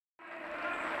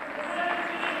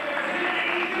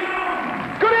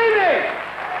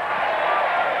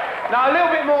Now, a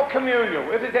little bit more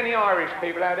communal. If there's any Irish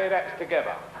people out there, that's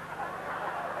together.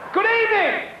 Good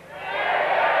evening!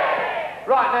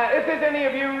 Right, now, if there's any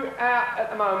of you out at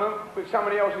the moment with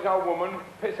somebody else's old woman,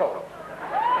 piss off.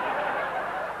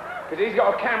 Because he's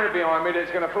got a camera behind me that's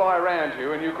going to fly around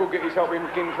you and you could get yourself in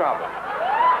trouble.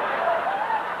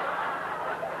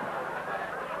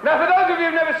 Now, for those of you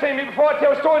who've never seen me before, I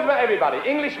tell stories about everybody.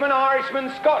 Englishmen, Irishmen,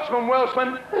 Scotsmen,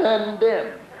 Welshmen, and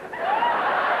them.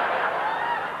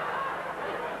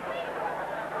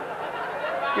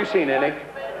 You seen any?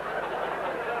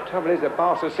 Trouble is, the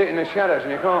bastards sit in the shadows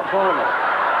and you can't find them.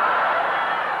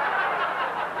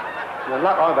 The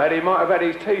luck I've had, he might have had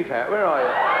his teeth out. Where are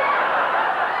you?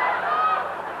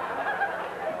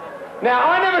 Now,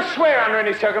 I never swear under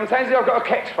any circumstances. I've got a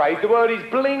catchphrase. The word is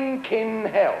blinkin'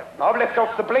 hell. I've left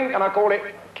off the blink and I call it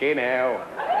kin hell.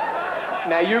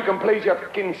 Now, you can please your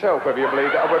kin self whether you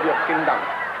believe it or whether your kin don't.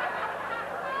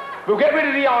 We'll get rid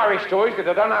of the Irish toys because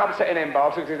I don't know how upsetting them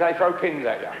bastards because they throw pins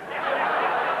at you.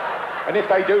 And if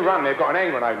they do run, they've got an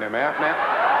hand grenade in their mouth. Now,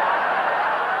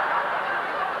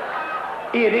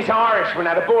 Ian, this Irishman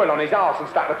had a boil on his arse and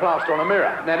stuck the plaster on a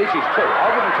mirror. Now, this is true. I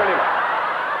wouldn't tell him that.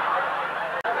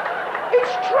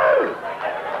 It's true.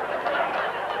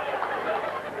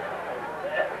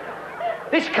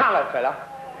 This coloured fella.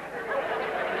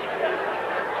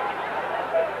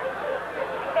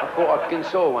 I thought I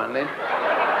saw one then.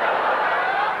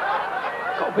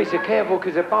 Got to be so careful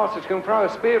because the bastards can throw a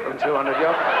spear from 200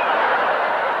 yards.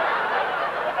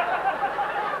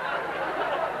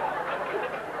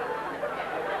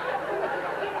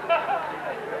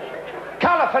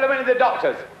 Colour fella went to the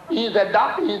doctors. He said,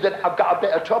 Doc, he said, I've got a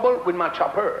bit of trouble with my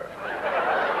chopper.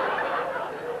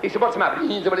 He said, what's the matter?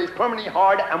 He said, well, it's permanently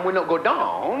hard and will not go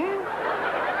down.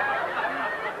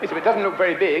 He said, it doesn't look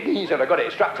very big. He said, I got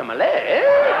it strapped to my leg.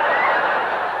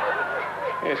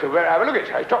 He said, well, have a look at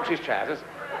it. He drops his trousers,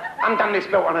 undone this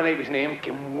belt underneath his knee and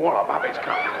can wallop up his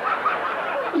cup.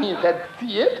 He said,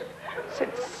 see it? I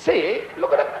said, see it?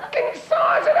 Look at the king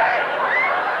size of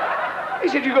that. He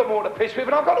said, you've got more to piss with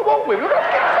than I've got to walk with. Look at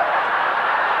the king size.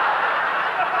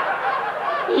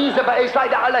 He said, but it's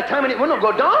like that all the time and it will not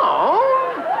go down.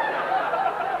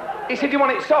 He said, you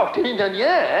want it soft? He said,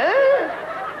 yeah.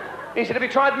 He said, have you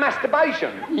tried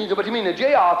masturbation? He said, what do you mean, the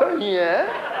J, Arthur? Yeah.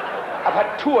 I've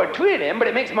had 2 or 3 of them, but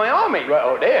it makes my arm ache right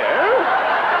out there.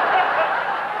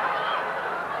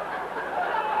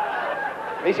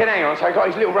 He said, hang on, so I got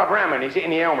his little rubber hammer and he's hitting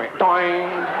the helmet. Doing,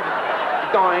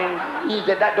 doing. He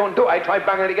said, that don't do it. I tried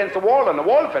banging it against the wall and the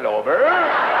wall fell over.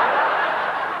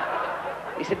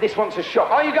 He said, this wants a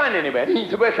shop. Are you going anywhere? He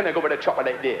said, where can I go with a chopper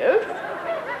like this?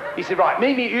 He said, right,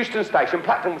 meet me at Euston Station,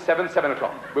 platform 7, 7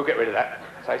 o'clock. We'll get rid of that.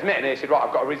 So he's met in there. He said, right,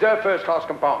 I've got a reserved first-class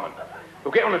compartment.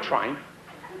 We'll get on a train,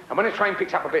 and when the train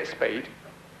picks up a bit of speed,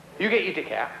 you get your dick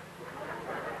out.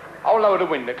 I'll lower the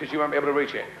window, because you won't be able to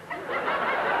reach it.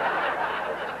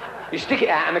 You stick it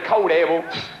out, and the cold air will...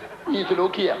 He said,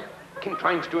 look here. King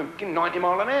train's doing 90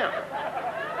 miles an hour.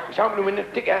 He said, open the window,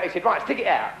 stick it out. He said, right, stick it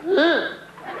out.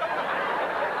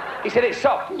 He said, it's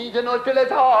soft. He said, no, still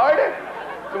it's hard.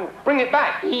 So, bring it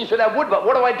back. He said, I would, but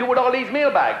what do I do with all these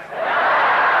meal bags?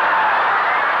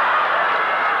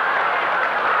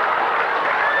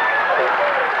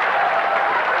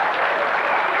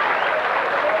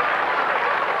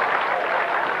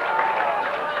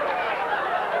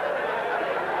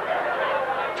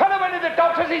 Fella went to the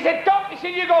doctors. He said, Doc, he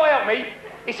said, you go help me.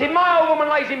 He said, my old woman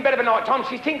lays in bed of a night time.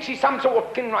 She thinks she's some sort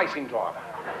of king racing driver.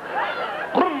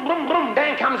 Brum, brum, brum,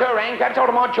 down comes her hand, grabs hold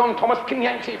of my John Thomas, King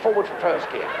yanks it forward for first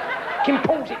gear. Kim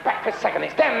pulls it back for second,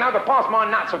 it's down and over past my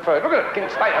nuts and third. Look at the King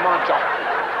state of my job.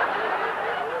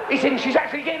 He said, she's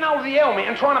actually getting hold of the helmet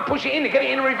and trying to push it in to get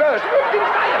it in reverse. Look at the King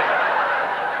state of it.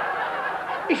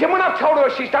 He said, when I've told her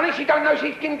she's done it, she don't know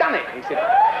she's done it. He said,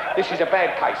 this is a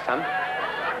bad case, son.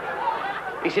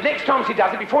 He said, next time she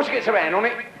does it, before she gets her hand on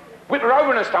it, whip her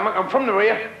over in her stomach and from the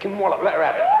rear, Kim wallop, let her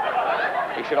have it.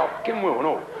 He said, oh, Kim will and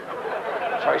all.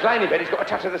 So he's laying in bed, he's got a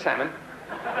touch of the salmon.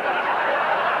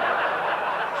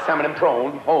 Salmon and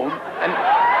prawn, home, and...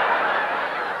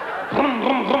 Brum,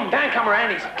 brum, brum, down come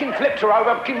around, he's King flipped her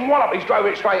over, King wallop, he's drove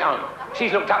it straight home.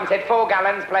 She's looked up and said, 4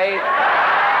 gallons, please.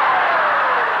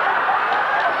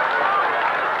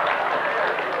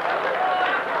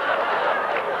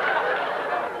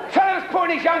 Fella's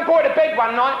putting his young boy to bed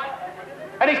one night,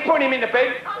 and he's putting him in the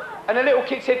bed, and the little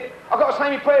kid said, I've got to say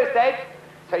my prayers, Dad.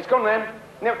 So he's gone round,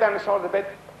 knelt down the side of the bed.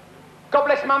 God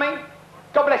bless Mummy.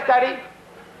 God bless Daddy.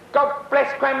 God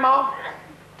bless Grandma.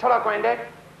 Tell her Granddad.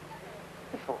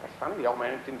 I thought, that's funny, the old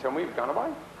man didn't tell me he was going away.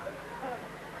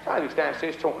 So he was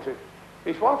downstairs talking to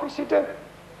his wife. He said,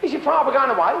 is your father going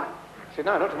away? He said,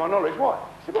 no, not to my knowledge. Why?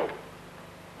 He said, well,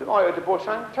 I heard the boy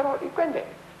saying, tell her your granddad.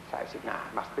 So he said, nah,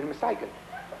 must have been mistaken.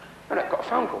 And I got a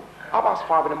phone call.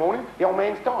 5:30 in the morning, the old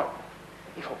man's died.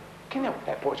 He thought, you know,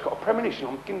 that boy's got a premonition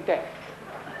on fucking death.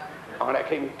 I had to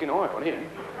keep my fucking eye on him.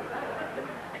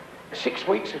 6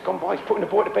 weeks has gone by, he's putting the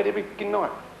boy to bed every fucking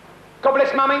night. God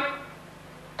bless mummy.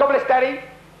 God bless daddy.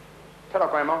 Tell her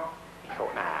grandma. He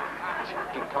thought, nah, she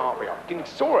fucking can't be. I fucking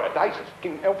saw her today, she's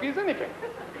fucking healthy as anything.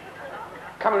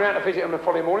 Coming round to visit him the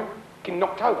following morning, fucking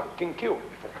knocked over, fucking killed. He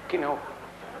thought, fucking hell,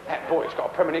 that boy's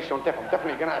got a premonition on death. I'm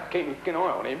definitely going to have to keep my fucking eye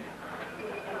on him.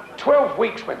 12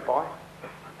 weeks went by.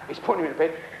 He's putting him in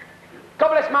bed. God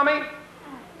bless mummy.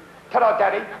 Tell her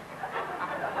daddy.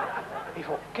 He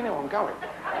thought, fucking hell, I'm going.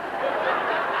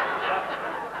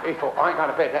 He thought, I ain't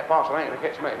going to bed, that bastard ain't going to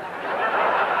catch me.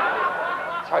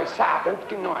 So he sat up all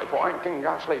fucking night. He thought, I ain't going to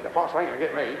go to sleep, the bastard ain't going to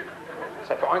get me. He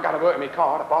said, but I ain't going to work in my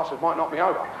car, the bastard might knock me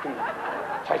over.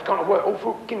 So he's gone to work all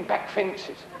through fucking back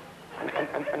fences.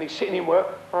 And he's sitting in work.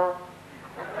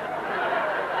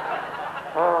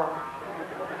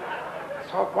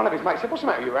 So one of his mates said, what's the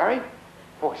matter with you, Harry?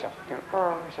 Oh, he said, I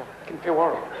can feel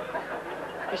horrible.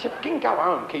 He said, you can go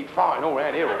home, keep farting all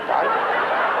around here all day.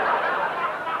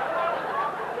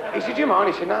 He said, do you mind?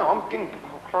 He said, no, I'm fucking...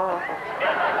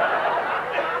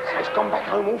 So he's gone back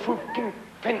home all through fucking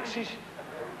fences.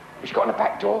 He's got in the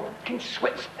back door, fucking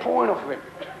sweat's pouring off of him.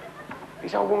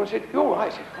 His old woman said, you all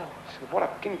right? He said, what a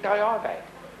fucking day I've had.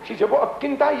 She said, what a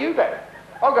fucking day you've had.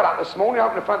 I got up this morning,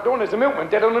 opened the front door, and there's a milkman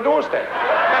dead on the doorstep.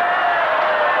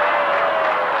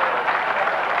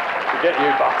 Forget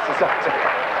you bastards.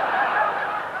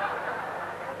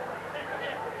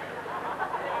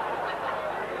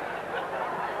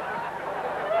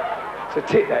 It's a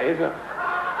tit, that, isn't it?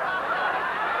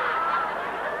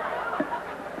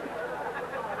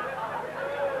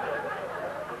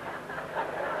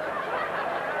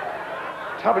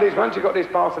 Trouble is, once you've got this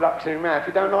bastard up to your mouth,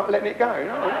 you don't like letting it go, you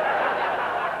know?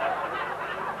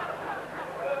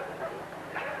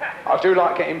 I do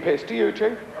like getting pissed, do you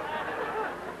too?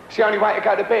 It's the only way to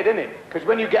go to bed, isn't it? Because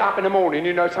when you get up in the morning,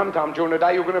 you know sometime during the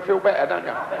day you're going to feel better, don't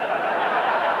you?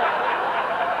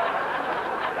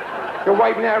 You're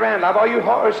waving that around, love. Are you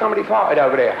hot or somebody farted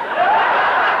over there?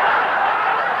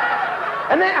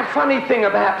 And that's a funny thing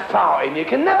about farting. You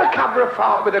can never cover a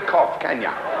fart with a cough, can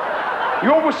you?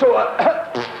 You always sort of,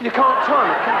 you can't time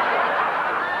it, can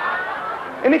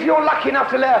you? And if you're lucky enough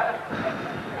to let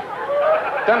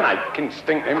her, don't they? Can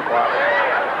stink them quite.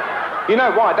 You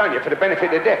know why, don't you? For the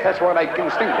benefit of death. That's why they can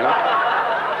stink, you know.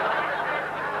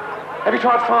 Have you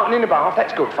tried farting in the bath?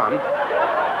 That's good fun.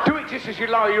 Do it just as you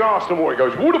lower your arse in the water. It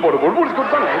goes, water, water, water, water. It's good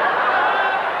fun, eh?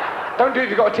 Don't do it if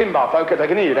you've got a tin bath, though, because they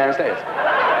can hear you downstairs.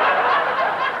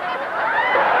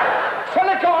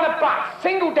 Fella got on a bus,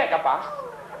 single-decker bus.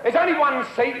 There's only one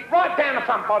seat, right down the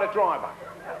front by the driver.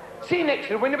 Sitting next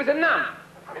to the window was a nun.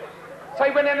 So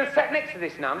he went down and sat next to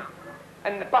this nun,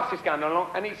 and the bus is going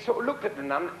along, and he sort of looked at the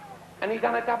nun, and he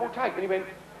done a double take, and he went,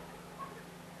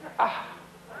 ah.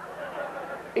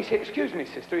 He said, excuse me,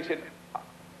 sister. He said,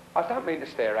 I don't mean to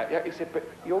stare at you. He said, but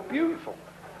you're beautiful.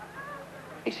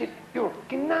 He said, you're a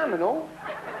fucking nun and all.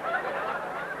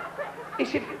 He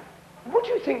said, what do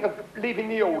you think of leaving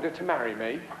the order to marry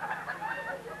me?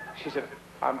 She said,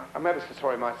 I'm ever so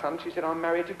sorry, my son. She said, I'm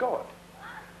married to God.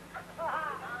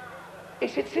 He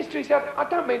said, sister, he said, I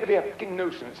don't mean to be a fucking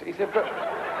nuisance. He said, but...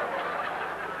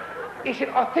 He said,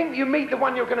 I think you meet the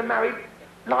one you're going to marry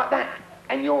like that,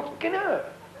 and you're fucking her.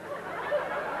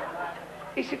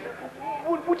 He said,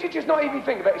 would you just not even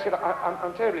think about it? He said,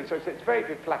 I'm terribly sorry. He said, it's very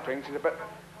flattering. She said, but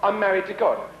I'm married to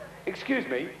God. Excuse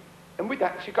me. And with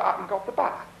that, she got up and got off the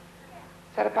bus.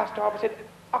 So the bus driver said,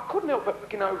 I couldn't help but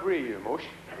fucking overhear you, mush.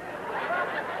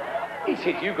 He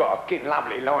said, you got a fucking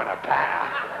lovely line of power.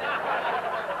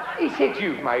 He said,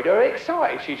 you've made her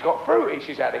excited. She's got fruity.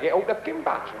 She's had to get all the fucking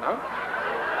butts, you know.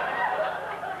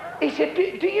 He said,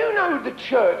 do you know the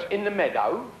church in the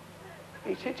meadow?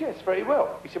 He said, yes, very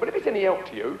well. He said, well, if it's any help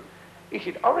to you, he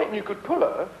said, I reckon you could pull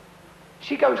her.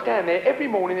 She goes down there every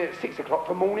morning at 6 o'clock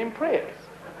for morning prayers.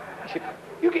 He said,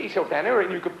 you get yourself down there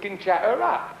and you could fucking chat her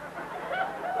up.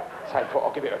 So he thought,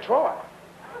 I'll give it a try.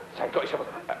 So he got himself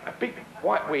a big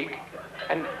white wig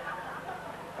and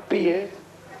a beard,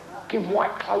 fucking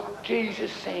white cloak,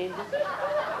 Jesus sandals.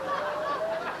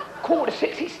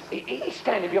 5:45, he's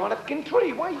standing behind a fucking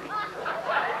tree waiting.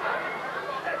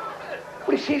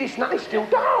 Well, you see this nun, it's still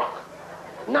dark.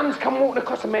 Nun's come walking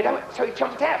across the meadow, so he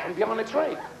jumped out from behind the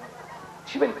tree.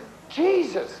 She went,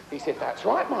 Jesus. He said, that's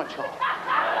right, my child.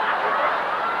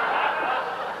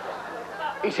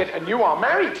 He said, and you are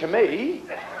married to me.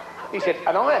 He said,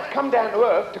 and I have come down to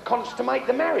earth to consummate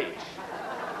the marriage.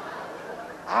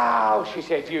 Oh, she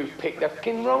said, you've picked the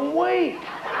fucking wrong week.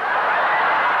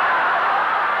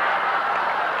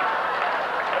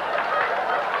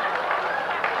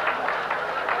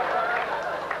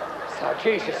 So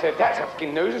Jesus said, that's a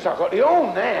fucking nuisance, I've got the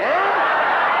horn there.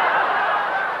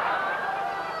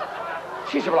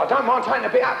 She said, well, I don't mind taking a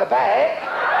bit out the back.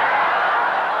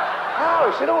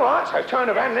 Oh, he said, all right. So he turned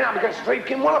around and then up against the tree,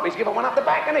 fucking wallop. He's given one up the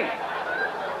back, hasn't he?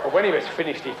 But when he was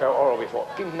finished, he felt horrible. He thought,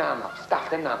 fucking numb up,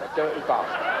 stuffed and numb, a dirty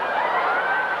bastard.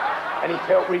 And he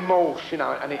felt remorse, you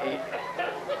know, and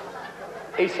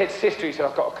he said, sister, he said,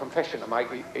 I've got a confession to make.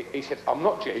 He said, I'm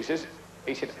not Jesus.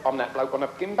 He said, I'm that bloke on a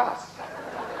fucking bus.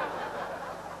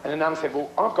 And the nun said, well,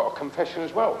 I've got a confession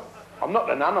as well. I'm not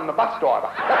the nun, I'm the bus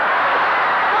driver.